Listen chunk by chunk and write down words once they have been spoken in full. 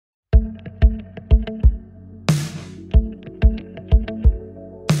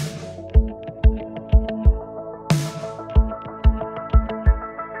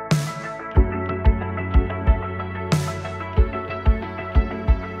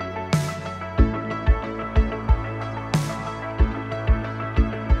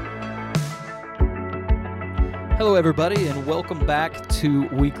Hello, everybody, and welcome back to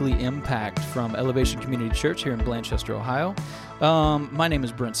Weekly Impact from Elevation Community Church here in Blanchester, Ohio. My name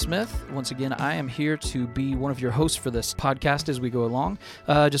is Brent Smith. Once again, I am here to be one of your hosts for this podcast as we go along.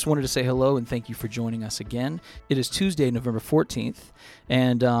 Just wanted to say hello and thank you for joining us again. It is Tuesday, November 14th,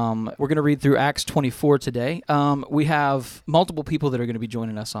 and we're going to read through Acts 24 today. We have multiple people that are going to be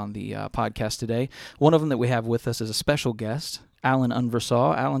joining us on the podcast today. One of them that we have with us is a special guest, Alan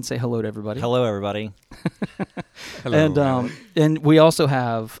Unversaw. Alan, say hello to everybody. Hello, everybody. Hello. And we also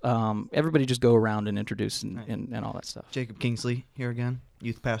have everybody just go around and introduce and all that stuff. Jacob Kingsley here again,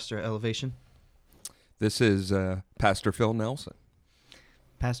 youth pastor at Elevation. This is Pastor Phil Nelson.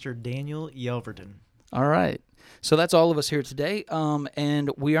 Pastor Daniel Yelverton. All right. So that's all of us here today, and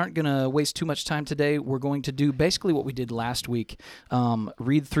we aren't going to waste too much time today. We're going to do basically what we did last week,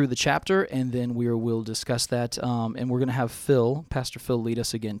 read through the chapter, and then we'll discuss that, and we're going to have Pastor Phil, lead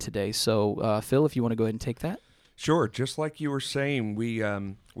us again today. So, Phil, if you want to go ahead and take that. Sure. Just like you were saying, we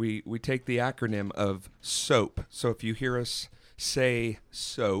take the acronym of SOAP. So if you hear us say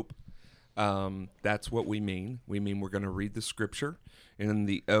SOAP, that's what we mean. We mean we're going to read the scripture. And then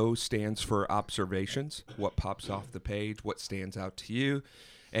the O stands for observations, what pops off the page, what stands out to you,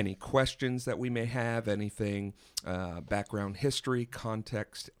 any questions that we may have, anything, background history,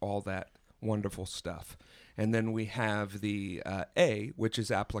 context, all that wonderful stuff. And then we have the A, which is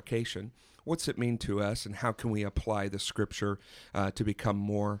application. What's it mean to us, and how can we apply the scripture to become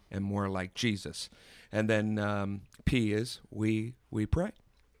more and more like Jesus? And then P is we pray.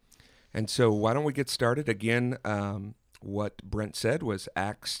 And so why don't we get started again? What Brent said was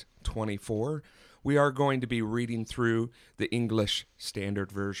Acts 24. We are going to be reading through the English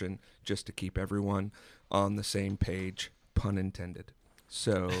Standard Version just to keep everyone on the same page, pun intended.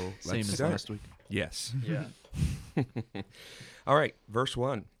 So Same let's as start. last week. Yes. Yeah. All right, verse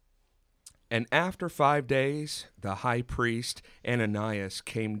 1. And after 5 days, the high priest Ananias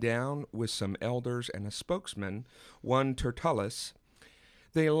came down with some elders and a spokesman, one Tertullus.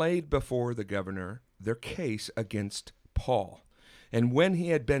 They laid before the governor their case against Paul. And when he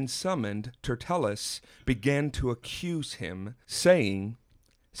had been summoned, Tertullus began to accuse him, saying,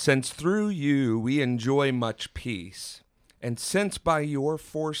 Since through you we enjoy much peace, and since by your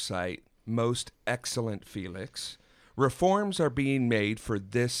foresight, most excellent Felix, reforms are being made for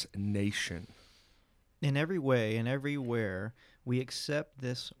this nation. In every way and everywhere we accept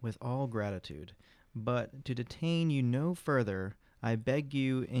this with all gratitude. But to detain you no further, I beg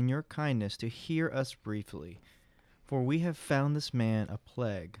you in your kindness to hear us briefly. For we have found this man a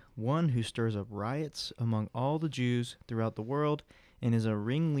plague, one who stirs up riots among all the Jews throughout the world, and is a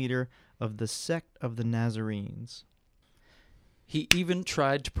ringleader of the sect of the Nazarenes. He even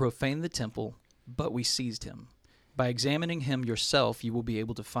tried to profane the temple, but we seized him. By examining him yourself, you will be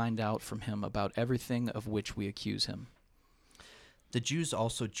able to find out from him about everything of which we accuse him. The Jews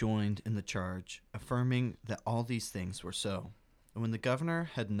also joined in the charge, affirming that all these things were so. And when the governor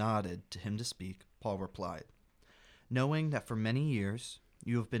had nodded to him to speak, Paul replied, Knowing that for many years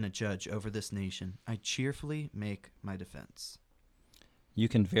you have been a judge over this nation, I cheerfully make my defense. You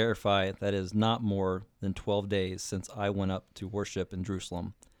can verify that it is not more than 12 days since I went up to worship in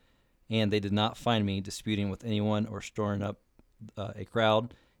Jerusalem, and they did not find me disputing with anyone or stirring up a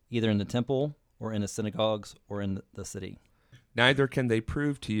crowd, either in the temple or in the synagogues or in the city. Neither can they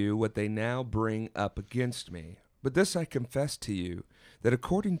prove to you what they now bring up against me. But this I confess to you, that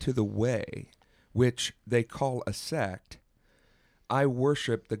according to the way which they call a sect, I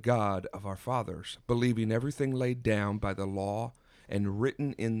worship the God of our fathers, believing everything laid down by the law and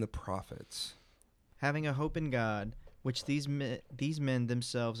written in the prophets. Having a hope in God, which these men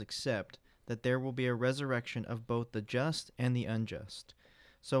themselves accept, that there will be a resurrection of both the just and the unjust.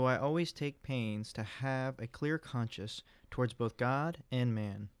 So I always take pains to have a clear conscience towards both God and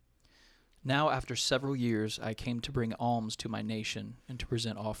man. Now, after several years, I came to bring alms to my nation and to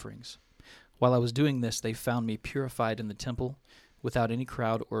present offerings. While I was doing this, they found me purified in the temple, without any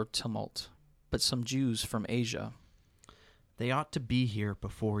crowd or tumult. But some Jews from Asia. They ought to be here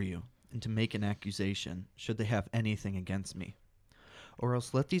before you, and to make an accusation, should they have anything against me. Or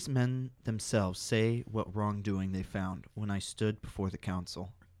else let these men themselves say what wrongdoing they found when I stood before the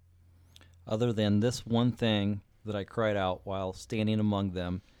council. Other than this one thing that I cried out while standing among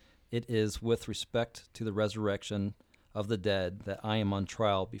them, it is with respect to the resurrection of the dead that I am on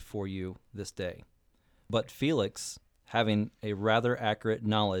trial before you this day. But Felix, having a rather accurate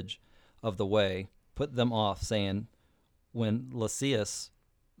knowledge of the way, put them off, saying, When Lysias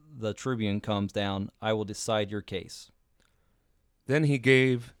the tribune comes down, I will decide your case. Then he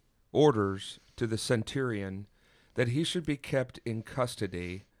gave orders to the centurion that he should be kept in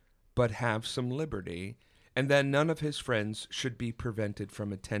custody, but have some liberty, and that none of his friends should be prevented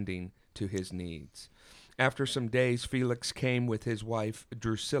from attending to his needs. After some days, Felix came with his wife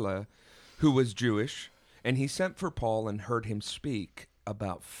Drusilla, who was Jewish, and he sent for Paul and heard him speak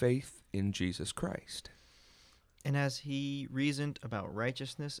about faith in Jesus Christ. And as he reasoned about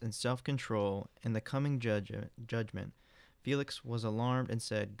righteousness and self-control and the coming judgment, Felix was alarmed and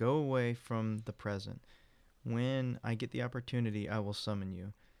said, "Go away from the present. When I get the opportunity, I will summon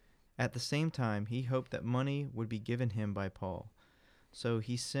you." At the same time, he hoped that money would be given him by Paul. So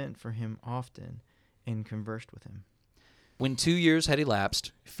he sent for him often and conversed with him. When 2 years had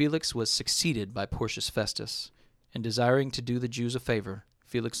elapsed, Felix was succeeded by Porcius Festus, and desiring to do the Jews a favor,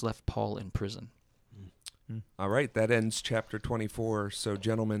 Felix left Paul in prison. All right, that ends chapter 24. So,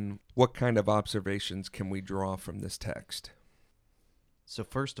 gentlemen, what kind of observations can we draw from this text? So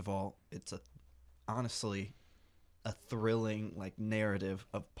first of all, it's honestly a thrilling narrative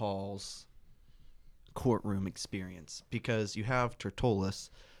of Paul's courtroom experience, because you have Tertullus.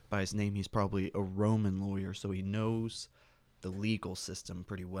 By his name, he's probably a Roman lawyer, so he knows the legal system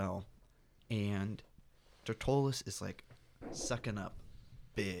pretty well. And Tertullus is sucking up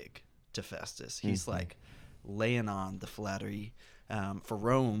big to Festus. He's laying on the flattery. For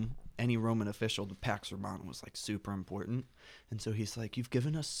Rome, any Roman official, the Pax Romana was super important. And so he's like, "You've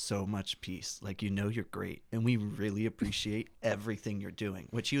given us so much peace. You're great. And we really appreciate everything you're doing,"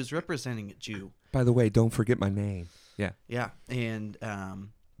 which he was representing a Jew. By the way, don't forget my name. Yeah. Yeah. And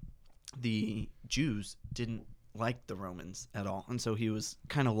the Jews didn't like the Romans at all. And so he was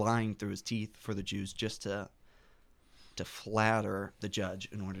kind of lying through his teeth for the Jews just to flatter the judge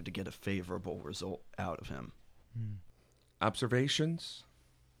in order to get a favorable result out of him. Observations?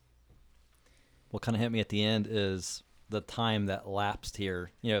 What kind of hit me at the end is the time that lapsed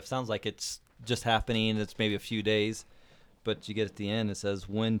here. It sounds like it's just happening. It's maybe a few days, but you get at the end, it says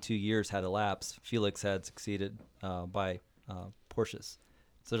when 2 years had elapsed, Felix had succeeded by Porcius.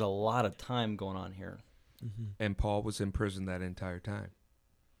 So there's a lot of time going on here. Mm-hmm. And Paul was in prison that entire time.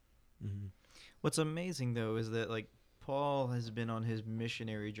 Mm-hmm. What's amazing, though, is that Paul has been on his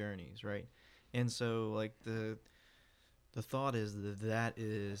missionary journeys, right? And so the thought is that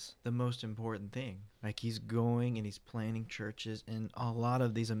is the most important thing. He's going and he's planting churches, and a lot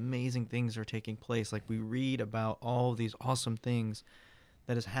of these amazing things are taking place. We read about all these awesome things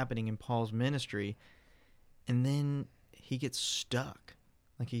that is happening in Paul's ministry, and then he gets stuck.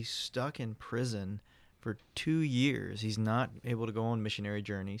 He's stuck in prison for 2 years. He's not able to go on missionary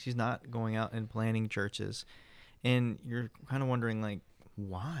journeys. He's not going out and planting churches. And you're kind of wondering,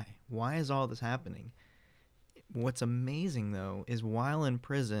 why? Why is all this happening? What's amazing, though, is while in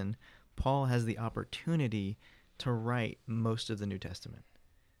prison, Paul has the opportunity to write most of the New Testament,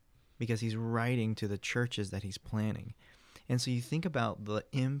 because he's writing to the churches that he's planting. And so you think about the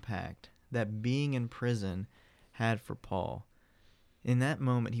impact that being in prison had for Paul. In that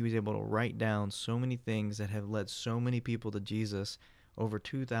moment, he was able to write down so many things that have led so many people to Jesus over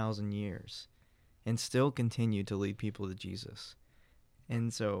 2,000 years, and still continue to lead people to Jesus.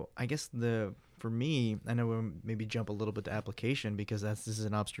 And so I guess for me, I know we'll maybe jump a little bit to application, because this is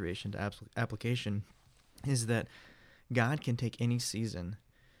an observation to application, is that God can take any season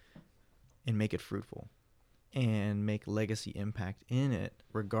and make it fruitful and make legacy impact in it,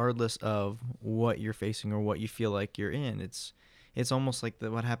 regardless of what you're facing or what you feel like you're in. It's almost like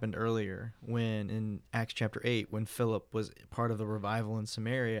what happened earlier when in Acts chapter 8, when Philip was part of the revival in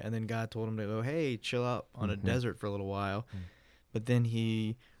Samaria, and then God told him to go, "Hey, chill out on a desert for a little while." But then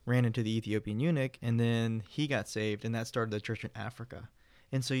he ran into the Ethiopian eunuch, and then he got saved, and that started the church in Africa.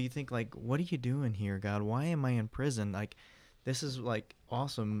 And so you think, what are you doing here, God? Why am I in prison? This is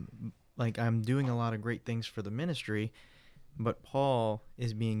awesome. I'm doing a lot of great things for the ministry, but Paul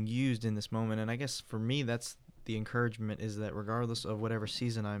is being used in this moment. And I guess for me, that's the encouragement, is that regardless of whatever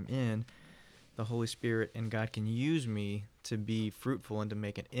season I'm in, the Holy Spirit and God can use me to be fruitful and to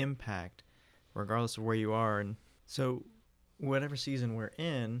make an impact regardless of where you are. And so whatever season we're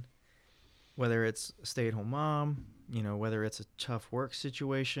in, whether it's a stay-at-home mom, whether it's a tough work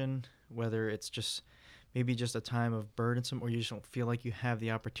situation, whether it's just maybe just a time of burdensome, or you just don't feel like you have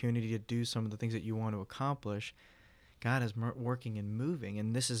the opportunity to do some of the things that you want to accomplish, God is working and moving,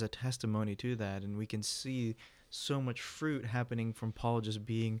 and this is a testimony to that. And we can see so much fruit happening from Paul just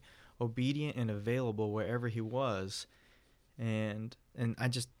being obedient and available wherever he was. And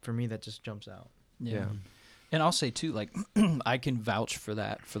for me, that just jumps out. Yeah. And I'll say too, I can vouch for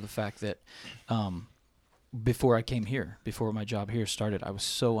that, for the fact that before I came here, before my job here started, I was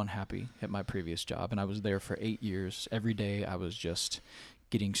so unhappy at my previous job, and I was there for 8 years. Every day I was just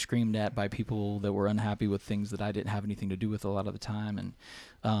getting screamed at by people that were unhappy with things that I didn't have anything to do with a lot of the time.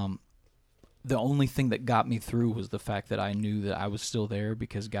 And the only thing that got me through was the fact that I knew that I was still there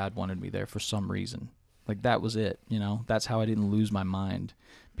because God wanted me there for some reason. Like, that was it, you know? That's how I didn't lose my mind,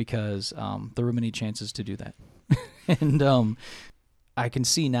 because there were many chances to do that. And I can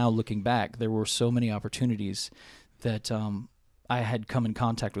see now, looking back, there were so many opportunities that I had come in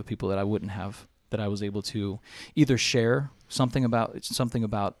contact with people that I wouldn't have, that I was able to either share something about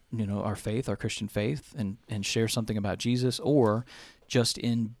you know, our faith, our Christian faith, and share something about Jesus, or just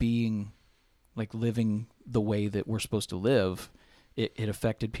in being, like, living the way that we're supposed to live, it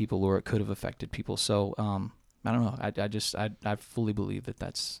affected people, or it could have affected people. So I don't know. I fully believe that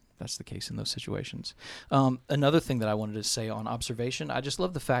that's the case in those situations. Another thing that I wanted to say on observation, I just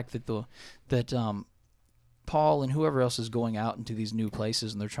love the fact that Paul and whoever else is going out into these new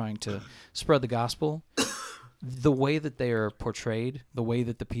places and they're trying to spread the gospel, the way that they are portrayed, the way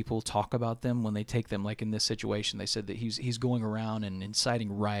that the people talk about them when they take them, like in this situation, they said that he's going around and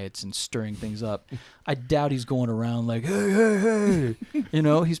inciting riots and stirring things up. I doubt he's going around like, hey, hey, hey. You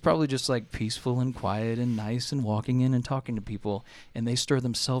know, he's probably just like peaceful and quiet and nice and walking in and talking to people, and they stir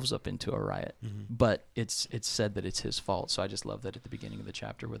themselves up into a riot. Mm-hmm. But it's said that it's his fault. So I just love that at the beginning of the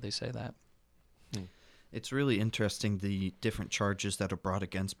chapter where they say that. It's really interesting, the different charges that are brought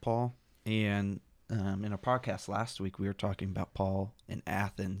against Paul. And in a podcast last week, we were talking about Paul in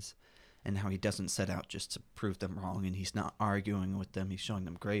Athens and how he doesn't set out just to prove them wrong, and he's not arguing with them. He's showing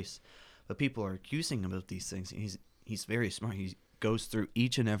them grace. But people are accusing him of these things. And he's very smart. He goes through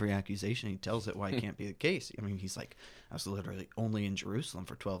each and every accusation. He tells it why it can't be the case. I mean, he's like, I was literally only in Jerusalem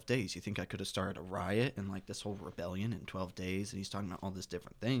for 12 days. You think I could have started a riot and like this whole rebellion in 12 days? And he's talking about all these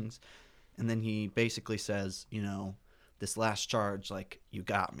different things. And then he basically says, you know, this last charge, like, you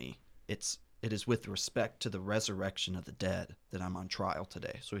got me. It is with respect to the resurrection of the dead that I'm on trial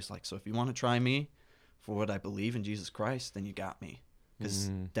today. So he's like, so if you want to try me for what I believe in Jesus Christ, then you got me.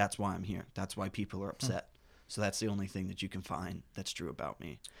 Because that's why I'm here. That's why people are upset. So that's the only thing that you can find that's true about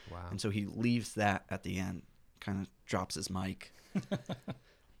me. Wow. And so he leaves that at the end, kind of drops his mic.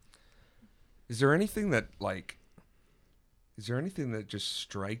 Is there anything that just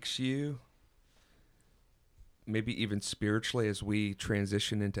strikes you, maybe even spiritually, as we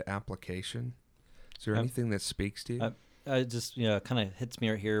transition into application? Is there anything that speaks to you? I just, you know, kind of hits me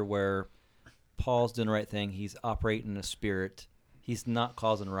right here where Paul's doing the right thing. He's operating in the Spirit. He's not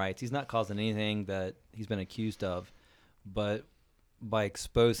causing riots. He's not causing anything that he's been accused of. But by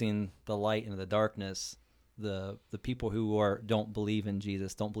exposing the light into the darkness, the people who don't believe in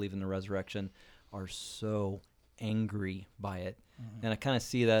Jesus, don't believe in the resurrection, are so angry by it. Mm-hmm. And I kind of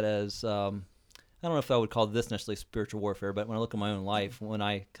see that as, I don't know if I would call this necessarily spiritual warfare, but when I look at my own life, when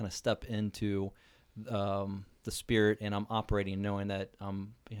I kind of step into the Spirit and I'm operating, knowing that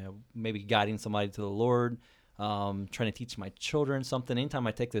I'm, you know, maybe guiding somebody to the Lord, trying to teach my children something. Anytime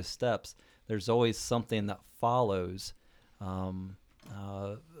I take those steps, there's always something that follows, more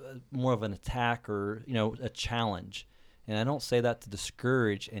of an attack or, you know, a challenge. And I don't say that to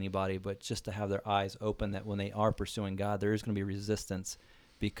discourage anybody, but just to have their eyes open that when they are pursuing God, there is going to be resistance,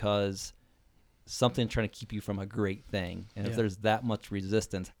 because something trying to keep you from a great thing. And if there's that much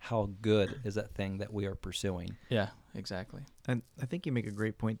resistance, how good is that thing that we are pursuing? Yeah, exactly. And I think you make a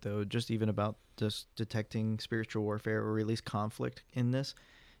great point, though, just even about just detecting spiritual warfare, or at least conflict in this,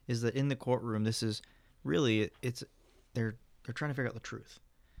 is that in the courtroom, this is really, they're trying to figure out the truth.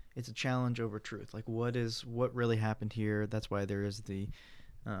 It's a challenge over truth. Like, what really happened here? That's why there's the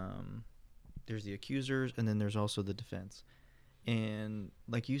accusers, and then there's also the defense. And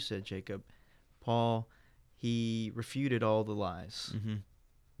like you said, Jacob, Paul, he refuted all the lies, mm-hmm.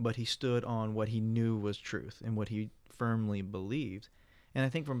 but he stood on what he knew was truth and what he firmly believed. And I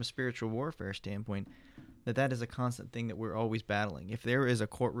think from a spiritual warfare standpoint, that is a constant thing that we're always battling. If there is a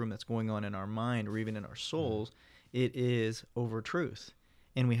courtroom that's going on in our mind or even in our souls, it is over truth.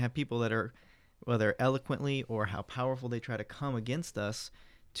 And we have people that are, whether eloquently or how powerful they try to come against us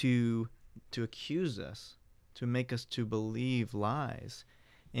to accuse us, to make us to believe lies.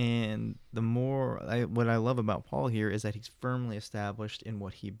 And the more, what I love about Paul here is that he's firmly established in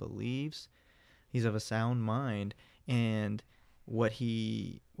what he believes. He's of a sound mind, and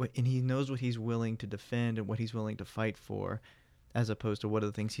he knows what he's willing to defend and what he's willing to fight for, as opposed to what are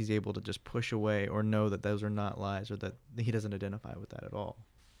the things he's able to just push away or know that those are not lies, or that he doesn't identify with that at all.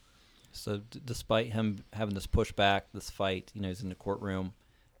 So despite him having this pushback, this fight, you know, he's in the courtroom,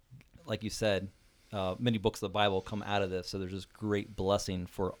 like you said, many books of the Bible come out of this, so there's this great blessing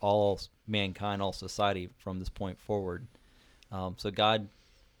for all mankind, all society from this point forward. So God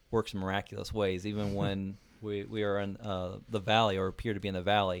works in miraculous ways, even when we are in the valley, or appear to be in the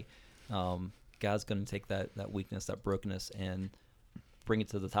valley. God's going to take that weakness, that brokenness, and bring it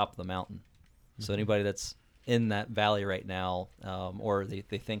to the top of the mountain. So anybody that's in that valley right now, or they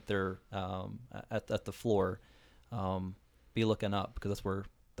think they're at the floor, be looking up, because that's where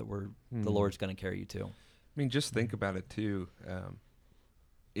the Lord's going to carry you to. I mean, just think about it too.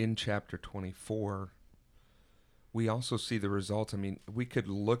 In chapter 24, we also see the results. I mean, we could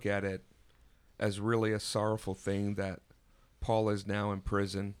look at it as really a sorrowful thing that Paul is now in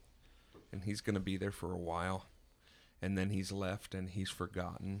prison, and he's going to be there for a while, and then he's left and he's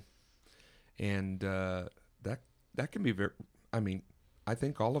forgotten, and that can be very. I mean, I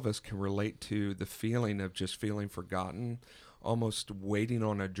think all of us can relate to the feeling of just feeling forgotten, almost waiting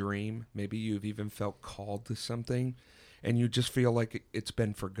on a dream. Maybe you've even felt called to something, and you just feel like it's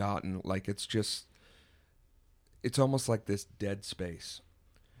been forgotten, like it's almost like this dead space.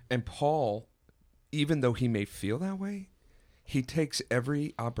 And Paul, even though he may feel that way, he takes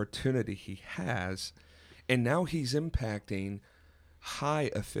every opportunity he has, and now he's impacting high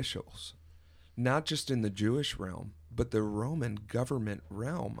officials, not just in the Jewish realm, but the Roman government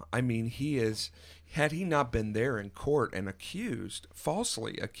realm. I mean, had he not been there in court and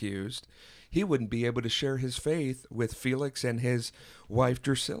falsely accused, he wouldn't be able to share his faith with Felix and his wife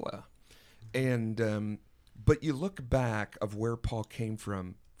Drusilla. And but you look back of where Paul came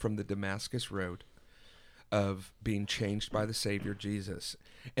from the Damascus Road, of being changed by the Savior Jesus,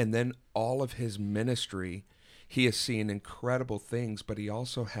 and then all of his ministry, he has seen incredible things, but he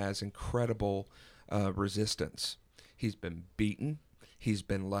also has incredible resistance. He's been beaten. He's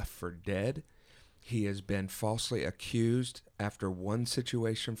been left for dead. He has been falsely accused after one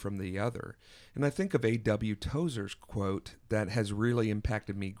situation from the other. And I think of A.W. Tozer's quote that has really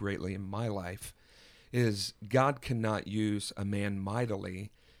impacted me greatly in my life is, God cannot use a man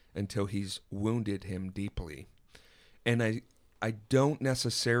mightily until he's wounded him deeply. And I don't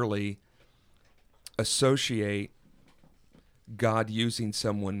necessarily associate God using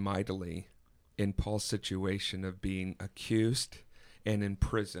someone mightily in Paul's situation of being accused and in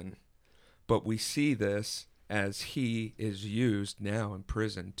prison. But we see this as he is used now in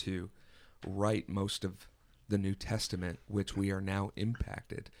prison to write most of the New Testament, which we are now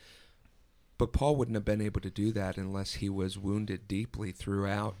impacted. But Paul wouldn't have been able to do that unless he was wounded deeply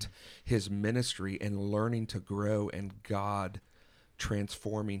throughout his ministry and learning to grow, and God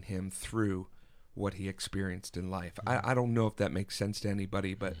transforming him through what he experienced in life. I don't know if that makes sense to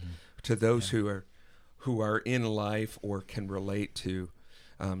anybody, but to those who are in life or can relate to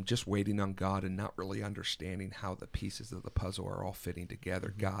just waiting on God and not really understanding how the pieces of the puzzle are all fitting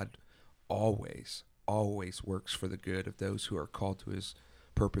together. God always works for the good of those who are called to his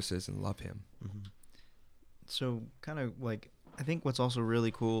purposes and love him. So kind of like, I think what's also really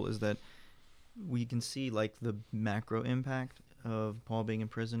cool is that we can see like the macro impact of Paul being in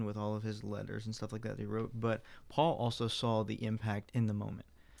prison with all of his letters and stuff like that he wrote, but Paul also saw the impact in the moment.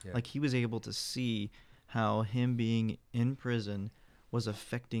 Yeah. Like he was able to see how him being in prison was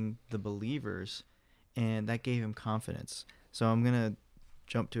affecting the believers, and that gave him confidence. So I'm going to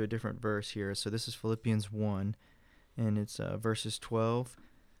jump to a different verse here. So this is Philippians 1, and it's verses 12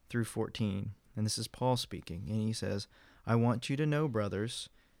 through 14. And this is Paul speaking, and he says, I want you to know, brothers.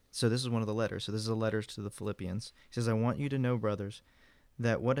 So this is one of the letters. So this is a letter to the Philippians. He says, I want you to know, brothers,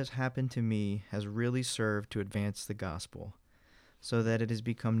 that what has happened to me has really served to advance the gospel, so that it has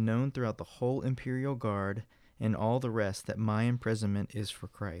become known throughout the whole imperial guard and all the rest that my imprisonment is for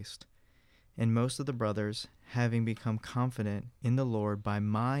Christ. And most of the brothers, having become confident in the Lord by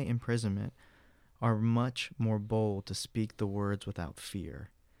my imprisonment, are much more bold to speak the words without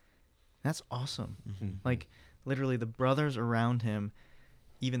fear. That's awesome. Like, literally, the brothers around him,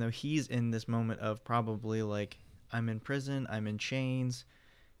 even though he's in this moment of probably like, I'm in prison, I'm in chains,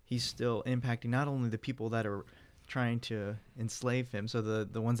 he's still impacting not only the people that are trying to enslave him, so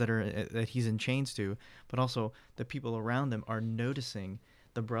the ones that he's in chains to, but also the people around him are noticing,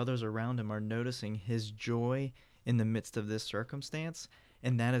 the brothers around him are noticing his joy in the midst of this circumstance,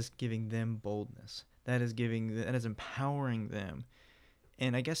 and that is giving them boldness. That is empowering them.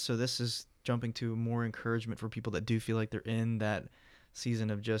 And I guess so this is jumping to more encouragement for people that do feel like they're in that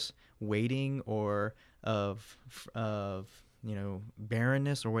season of just waiting, or of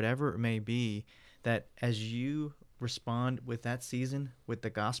barrenness, or whatever it may be, that as you respond with that season with the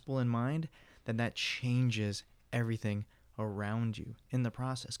gospel in mind, that changes everything around you in the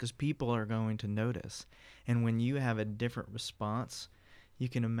process, because people are going to notice. And when you have a different response, you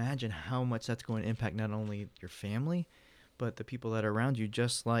can imagine how much that's going to impact not only your family, but the people that are around you,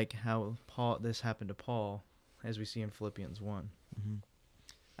 just like how this happened to Paul, as we see in Philippians 1.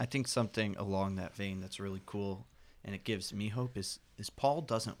 I think something along that vein that's really cool, and it gives me hope, is Paul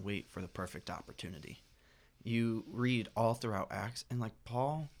doesn't wait for the perfect opportunity. You read all throughout Acts, and like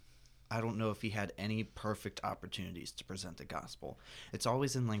Paul, I don't know if he had any perfect opportunities to present the gospel. It's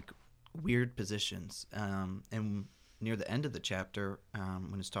always in like weird positions. And near the end of the chapter,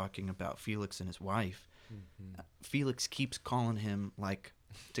 when it's talking about Felix and his wife, Felix keeps calling him like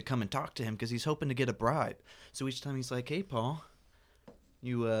to come and talk to him because he's hoping to get a bribe. So each time he's like, "Hey, Paul,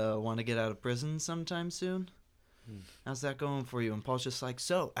 you want to get out of prison sometime soon? How's that going for you?" And Paul's just like,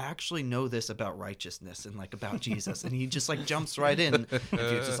 "So I actually know this about righteousness and like about Jesus," and he just like jumps right in. And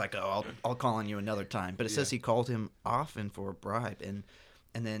Felix is like, "Oh, I'll call on you another time." But it says he called him often for a bribe, and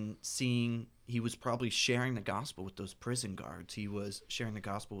then seeing he was probably sharing the gospel with those prison guards. He was sharing the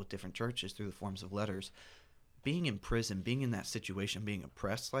gospel with different churches through the forms of letters. Being in prison, being in that situation, being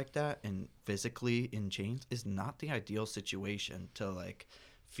oppressed like that and physically in chains is not the ideal situation to like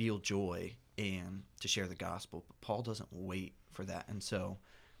feel joy and to share the gospel. But Paul doesn't wait for that. And so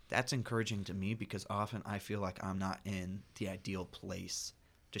that's encouraging to me because often I feel like I'm not in the ideal place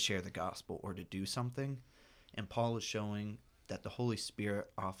to share the gospel or to do something. And Paul is showing that the Holy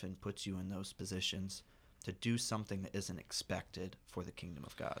Spirit often puts you in those positions to do something that isn't expected for the kingdom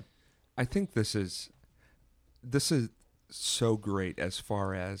of God. I think this is so great as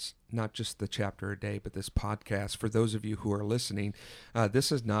far as not just the chapter a day, but this podcast. For those of you who are listening,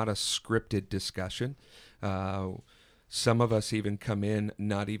 this is not a scripted discussion. Some of us even come in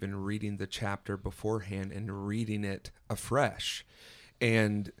not even reading the chapter beforehand and reading it afresh.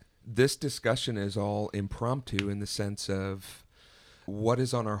 And this discussion is all impromptu in the sense of what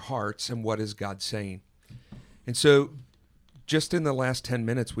is on our hearts and what is God saying. And so just in the last 10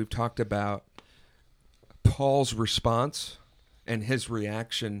 minutes, we've talked about Paul's response and his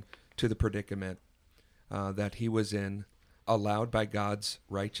reaction to the predicament that he was in, allowed by God's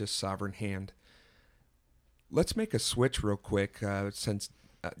righteous sovereign hand. Let's make a switch real quick since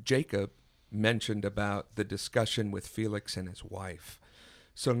Jacob mentioned about the discussion with Felix and his wife.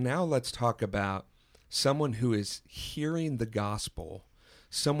 So now let's talk about someone who is hearing the gospel,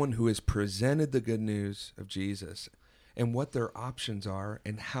 someone who has presented the good news of Jesus, and what their options are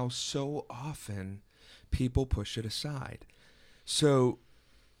and how so often people push it aside. So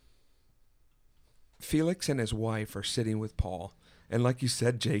Felix and his wife are sitting with Paul. And like you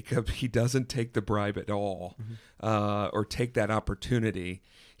said, Jacob, he doesn't take the bribe at all or take that opportunity.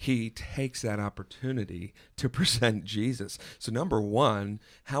 He takes that opportunity to present Jesus. So number one,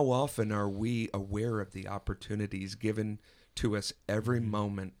 how often are we aware of the opportunities given to us every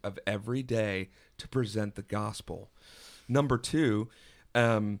moment of every day to present the gospel? Number two,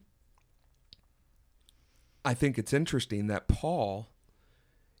 I think it's interesting that Paul,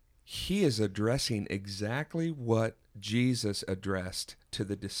 he is addressing exactly what Jesus addressed to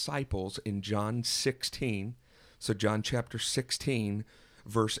the disciples in John 16. So John chapter 16,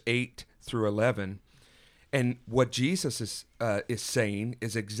 verse 8 through 11. And what Jesus is saying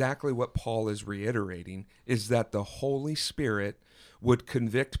is exactly what Paul is reiterating, is that the Holy Spirit would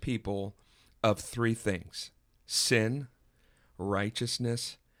convict people of three things: sin,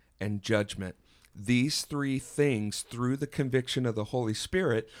 righteousness, and judgment. These three things, through the conviction of the Holy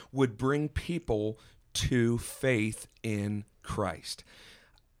Spirit, would bring people to faith in Christ.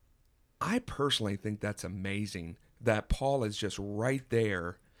 I personally think that's amazing that Paul is just right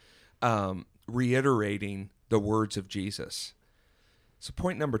there reiterating the words of Jesus. So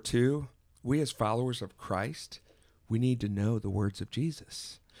point number two, we as followers of Christ, we need to know the words of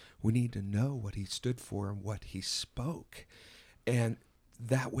Jesus. We need to know what he stood for and what he spoke. And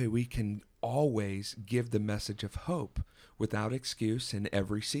that way we can always give the message of hope without excuse in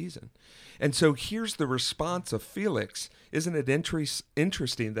every season. And so here's the response of Felix. Isn't it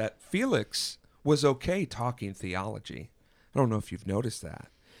interesting that Felix was okay talking theology? I don't know if you've noticed that.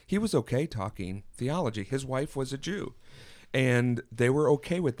 He was okay talking theology. His wife was a Jew, and they were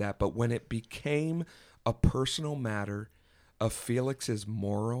okay with that. But when it became a personal matter of Felix's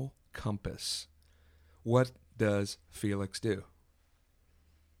moral compass, what does Felix do?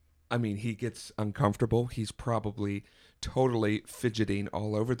 I mean, he gets uncomfortable. He's probably totally fidgeting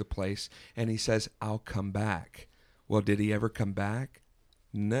all over the place. And he says, "I'll come back." Well, did he ever come back?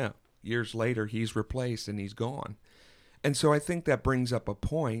 No. Years later, he's replaced and he's gone. And so I think that brings up a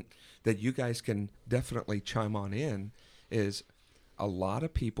point that you guys can definitely chime on in, is a lot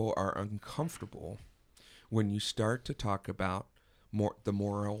of people are uncomfortable when you start to talk about the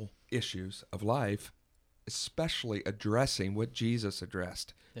moral issues of life, especially addressing what Jesus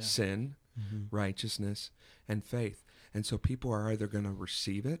addressed: sin, righteousness, and faith. And so people are either going to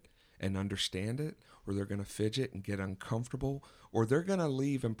receive it and understand it, or they're going to fidget and get uncomfortable, or they're going to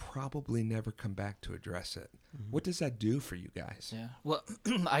leave and probably never come back to address it. What does that do for you guys? Yeah. Well,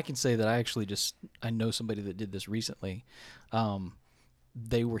 I can say that I know somebody that did this recently.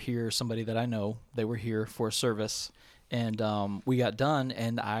 they were here, somebody that I know, they were here for a service, and we got done,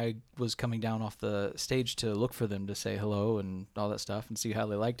 and I was coming down off the stage to look for them to say hello and all that stuff and see how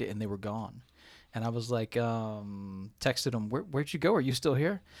they liked it, and they were gone. And I was like, texted them, where'd you go? Are you still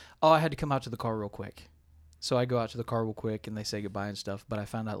here? Oh, I had to come out to the car real quick. So I go out to the car real quick, and they say goodbye and stuff, but I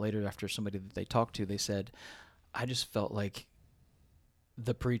found out later after somebody that they talked to, they said, I just felt like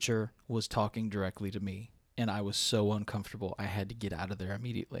the preacher was talking directly to me, and I was so uncomfortable, I had to get out of there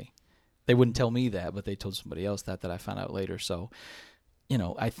immediately. They wouldn't tell me that, but they told somebody else that I found out later. So,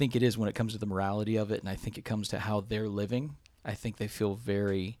 I think it is when it comes to the morality of it, and I think it comes to how they're living. I think they feel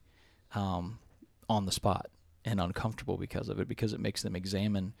very on the spot and uncomfortable because of it, because it makes them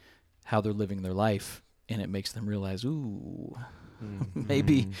examine how they're living their life, and it makes them realize, ooh,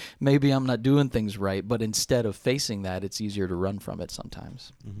 maybe I'm not doing things right. But instead of facing that, it's easier to run from it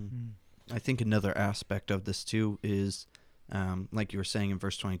sometimes. I think another aspect of this too is, like you were saying in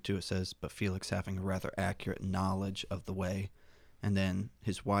verse 22, it says, but Felix having a rather accurate knowledge of the way, and then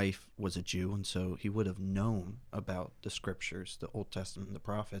his wife was a Jew, and so he would have known about the scriptures, the Old Testament, and the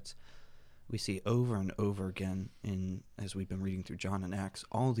prophets. We see over and over again as we've been reading through John and Acts,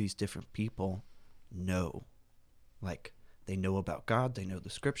 all these different people know, like, they know about God, they know the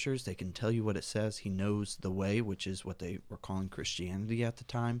scriptures, they can tell you what it says. He knows the way, which is what they were calling Christianity at the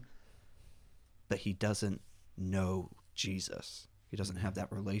time, but he doesn't know Jesus. He doesn't have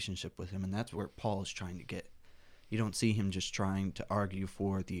that relationship with him, and that's where Paul is trying to get. You don't see him just trying to argue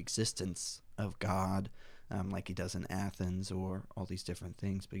for the existence of God like he does in Athens or all these different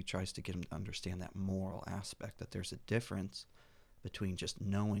things, but he tries to get him to understand that moral aspect, that there's a difference between just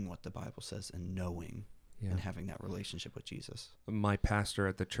knowing what the Bible says and knowing and having that relationship with Jesus. My pastor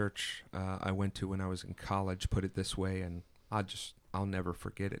at the church I went to when I was in college put it this way, and I'll never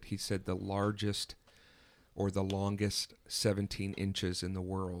forget it. He said the largest or the longest 17 inches in the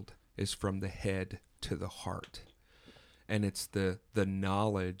world is from the head to the heart. And it's the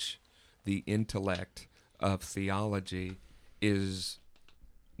knowledge, the intellect of theology is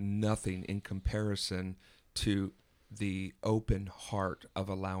nothing in comparison to the open heart of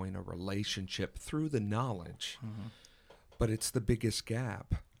allowing a relationship through the knowledge. Mm-hmm. But it's the biggest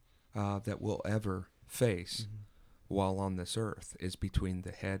gap that we'll ever face while on this earth is between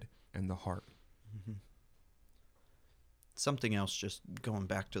the head and the heart. Mm-hmm. Something else, just going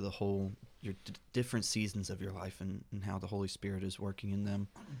back to the whole, your different seasons of your life and how the Holy Spirit is working in them.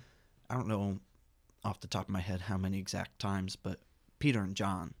 I don't know off the top of my head how many exact times, but Peter and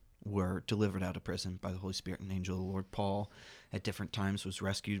John were delivered out of prison by the Holy Spirit and angel of the Lord. Paul, at different times, was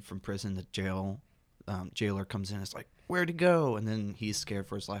rescued from prison. The jailer comes in, it's like, where'd he go? And then he's scared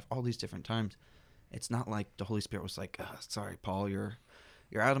for his life. All these different times. It's not like the Holy Spirit was like, sorry, Paul, you're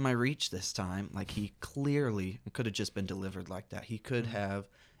out of my reach this time. Like, he clearly could have just been delivered like that. He could have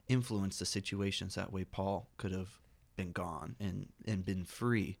influenced the situations that way. Paul could have been gone and been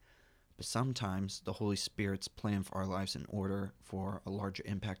free. But sometimes the Holy Spirit's plan for our lives in order for a larger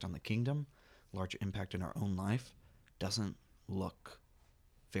impact on the kingdom, larger impact in our own life, doesn't look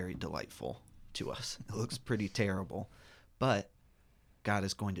very delightful to us. It looks pretty terrible. But God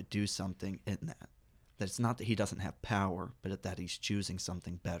is going to do something in that. That it's not that he doesn't have power, but that he's choosing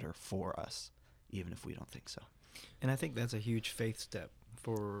something better for us, even if we don't think so. And I think that's a huge faith step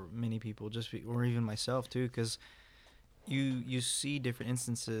for many people, or even myself too, because you see different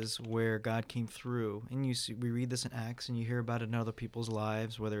instances where God came through, and we read this in Acts, and you hear about it in other people's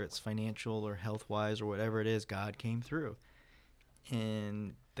lives, whether it's financial or health-wise or whatever it is, God came through.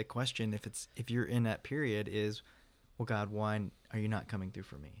 And the question, if you're in that period, is, well, God, why are you not coming through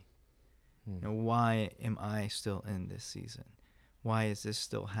for me? Why am I still in this season? Why is this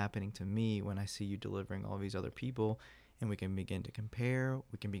still happening to me when I see you delivering all these other people? And we can begin to compare.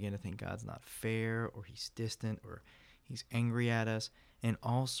 We can begin to think God's not fair, or he's distant, or he's angry at us, and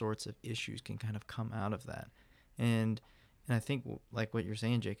all sorts of issues can kind of come out of that. And I think, like what you're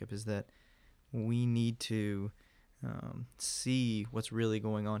saying, Jacob, is that we need to see what's really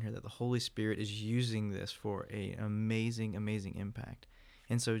going on here, that the Holy Spirit is using this for an amazing, amazing impact.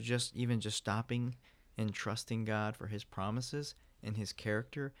 And so just stopping and trusting God for his promises and his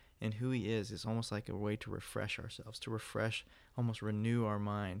character and who he is almost like a way to refresh ourselves, to almost renew our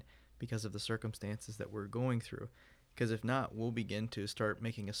mind because of the circumstances that we're going through. Because if not, we'll begin to start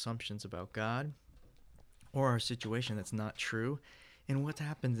making assumptions about God or our situation that's not true. And what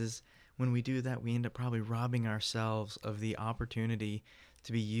happens is when we do that, we end up probably robbing ourselves of the opportunity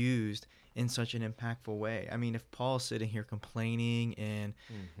to be used in such an impactful way. I mean, if Paul's sitting here complaining and,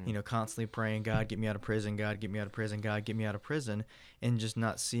 constantly praying, God, get me out of prison, God, get me out of prison, God, get me out of prison, and just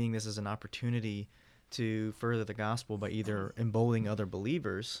not seeing this as an opportunity to further the gospel by either emboldening other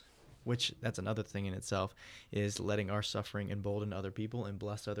believers, which that's another thing in itself, is letting our suffering embolden other people and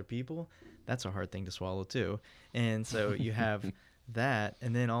bless other people. That's a hard thing to swallow too. And so you have that,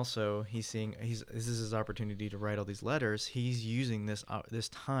 and then also this is his opportunity to write all these letters. He's using this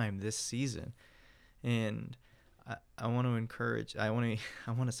time, this season, and I want to encourage. I want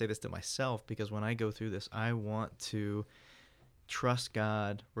to say this to myself, because when I go through this, I want to trust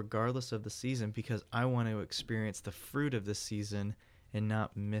God regardless of the season, because I want to experience the fruit of this season and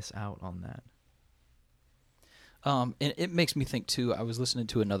not miss out on that. And it makes me think too. I was listening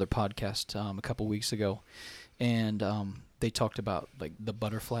to another podcast a couple weeks ago, and they talked about like the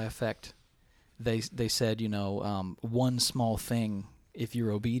butterfly effect. They said, one small thing, if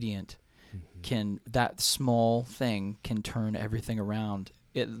you're obedient, that small thing can turn everything around.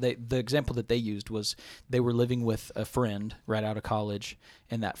 The example that they used was they were living with a friend right out of college,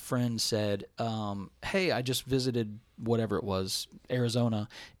 and that friend said, hey, I just visited whatever it was, Arizona,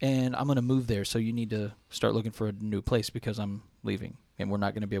 and I'm going to move there, so you need to start looking for a new place because I'm leaving, and we're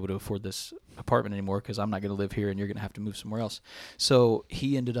not going to be able to afford this apartment anymore because I'm not going to live here and you're going to have to move somewhere else. So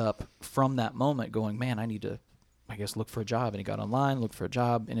he ended up, from that moment, going, man, I need to, I guess, look for a job. And he got online, looked for a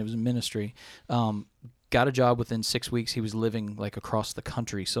job, and it was in ministry. Got a job within 6 weeks. He was living like across the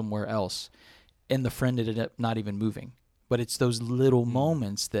country somewhere else, and the friend ended up not even moving. But it's those little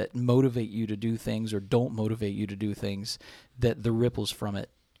moments that motivate you to do things or don't motivate you to do things, that the ripples from it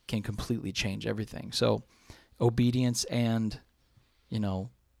can completely change everything. So obedience and,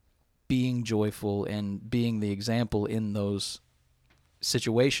 being joyful and being the example in those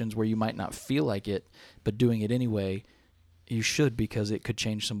situations where you might not feel like it, but doing it anyway, you should, because it could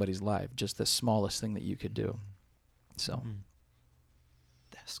change somebody's life, just the smallest thing that you could do. So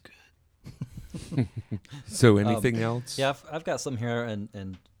That's good. So anything else? Yeah, I've got some here,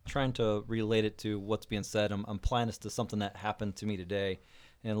 and trying to relate it to what's being said. I'm applying this to something that happened to me today,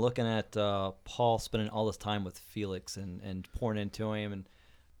 and looking at Paul spending all this time with Felix and pouring into him. And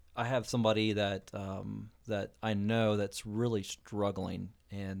I have somebody that I know that's really struggling,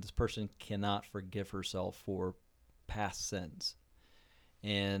 and this person cannot forgive herself for past sins,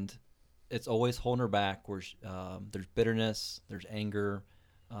 and it's always holding her back. Where there's bitterness, there's anger,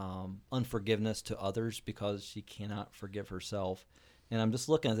 unforgiveness to others because she cannot forgive herself. And I'm just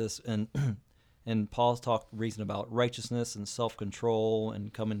looking at this, and Paul's reason about righteousness and self-control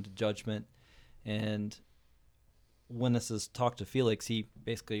and coming to judgment. And when this is talked to Felix, he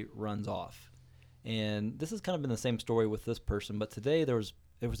basically runs off. And this has kind of been the same story with this person, but today there was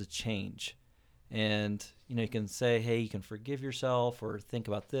a change. And you can say, hey, you can forgive yourself, or think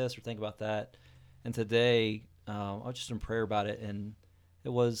about this, or think about that. And today I was just in prayer about it, and it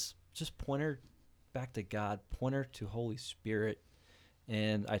was just point her back to God, point her to Holy Spirit.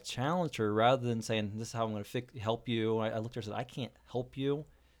 And I challenged her, rather than saying, this is how I'm going to help you. I looked at her and said, I can't help you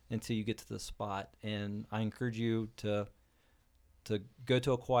until you get to this spot. And I encourage you to go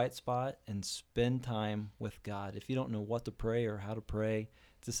to a quiet spot and spend time with God. If you don't know what to pray or how to pray,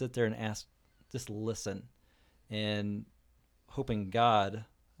 to sit there and ask, just listen. And hoping God,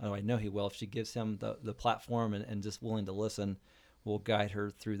 I know he will, if she gives him the platform and just willing to listen, will guide her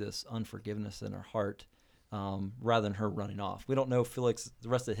through this unforgiveness in her heart, rather than her running off. We don't know Felix, the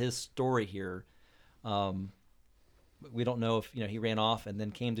rest of his story here. We don't know if he ran off and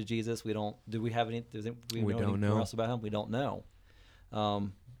then came to Jesus. We don't. Do we have any? We don't know else about him. We don't know.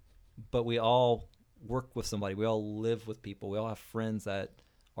 But we all work with somebody. We all live with people. We all have friends that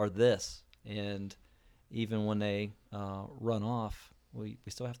are this, and even when they run off, we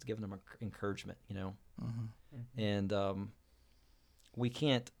still have to give them encouragement. And we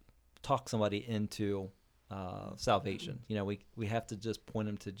can't talk somebody into salvation. We have to just point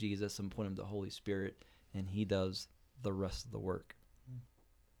them to Jesus and point them to the Holy Spirit, and he does the rest of the work.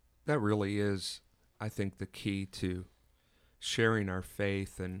 That really is, I think, the key to sharing our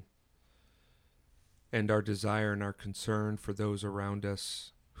faith and our desire and our concern for those around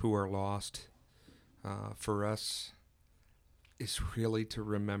us who are lost. For us, is really to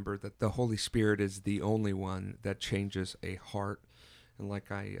remember that the Holy Spirit is the only one that changes a heart. And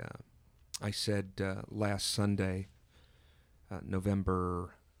like I said last Sunday,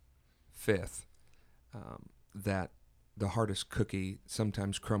 November 5th, that the hardest cookie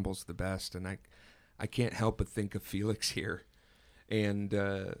sometimes crumbles the best. And I can't help but think of Felix here, and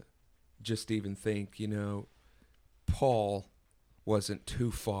just even think, Paul wasn't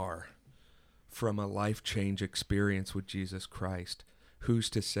too far from a life change experience with Jesus Christ. Who's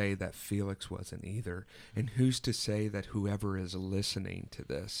to say that Felix wasn't either? And who's to say that whoever is listening to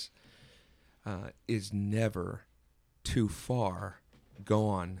this is never too far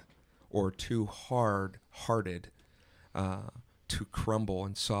gone or too hard-hearted to crumble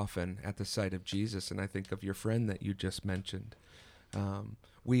and soften at the sight of Jesus. And I think of your friend that you just mentioned.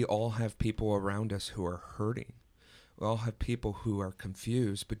 We all have people around us who are hurting. We all have people who are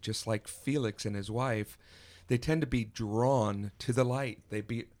confused, but just like Felix and his wife, they tend to be drawn to the light.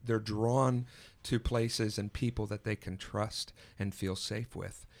 They're drawn to places and people that they can trust and feel safe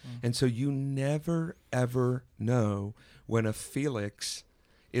with. And so you never, ever know when a Felix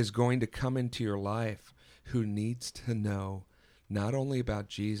is going to come into your life who needs to know not only about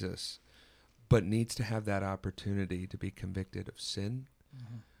Jesus, but needs to have that opportunity to be convicted of sin,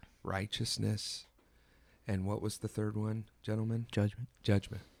 righteousness, and what was the third one, gentlemen?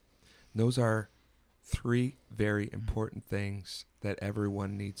 Judgment. Those are 3 very important things that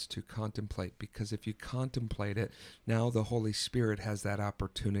everyone needs to contemplate, because if you contemplate it, now the Holy Spirit has that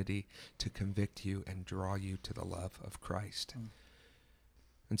opportunity to convict you and draw you to the love of Christ.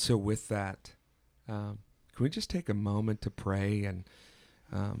 And so with that, can we just take a moment to pray? And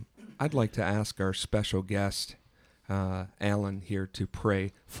I'd like to ask our special guest, Alan, here to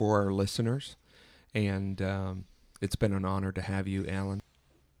pray for our listeners. And it's been an honor to have you, Alan.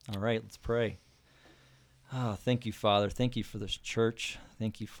 All right, let's pray. Thank you, Father. Thank you for this church.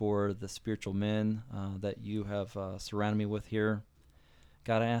 Thank you for the spiritual men that you have surrounded me with here.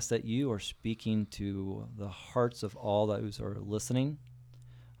 God, I ask that you are speaking to the hearts of all those who are listening.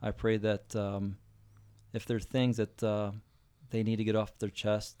 I pray that if there are things that they need to get off their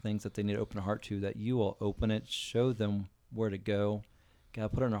chest, things that they need to open a heart to, that you will open it, show them where to go.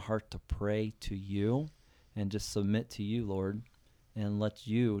 God, put it in our heart to pray to you and just submit to you, Lord, and let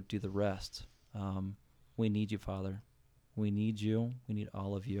you do the rest. We need you, Father. We need you. We need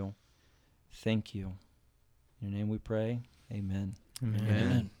all of you. Thank you. In your name we pray. Amen.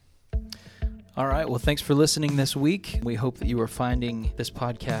 Amen. All right. Well, thanks for listening this week. We hope that you are finding this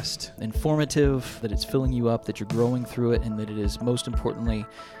podcast informative, that it's filling you up, that you're growing through it, and that it is most importantly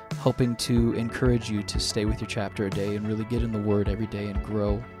helping to encourage you to stay with your chapter a day and really get in the Word every day and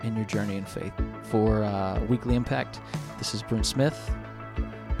grow in your journey in faith. For Weekly Impact, this is Brent Smith.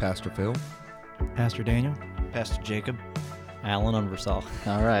 Pastor Phil. Pastor Daniel. Pastor Jacob. Alan Unversal.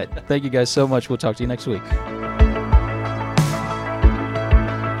 All right. Thank you guys so much. We'll talk to you next week.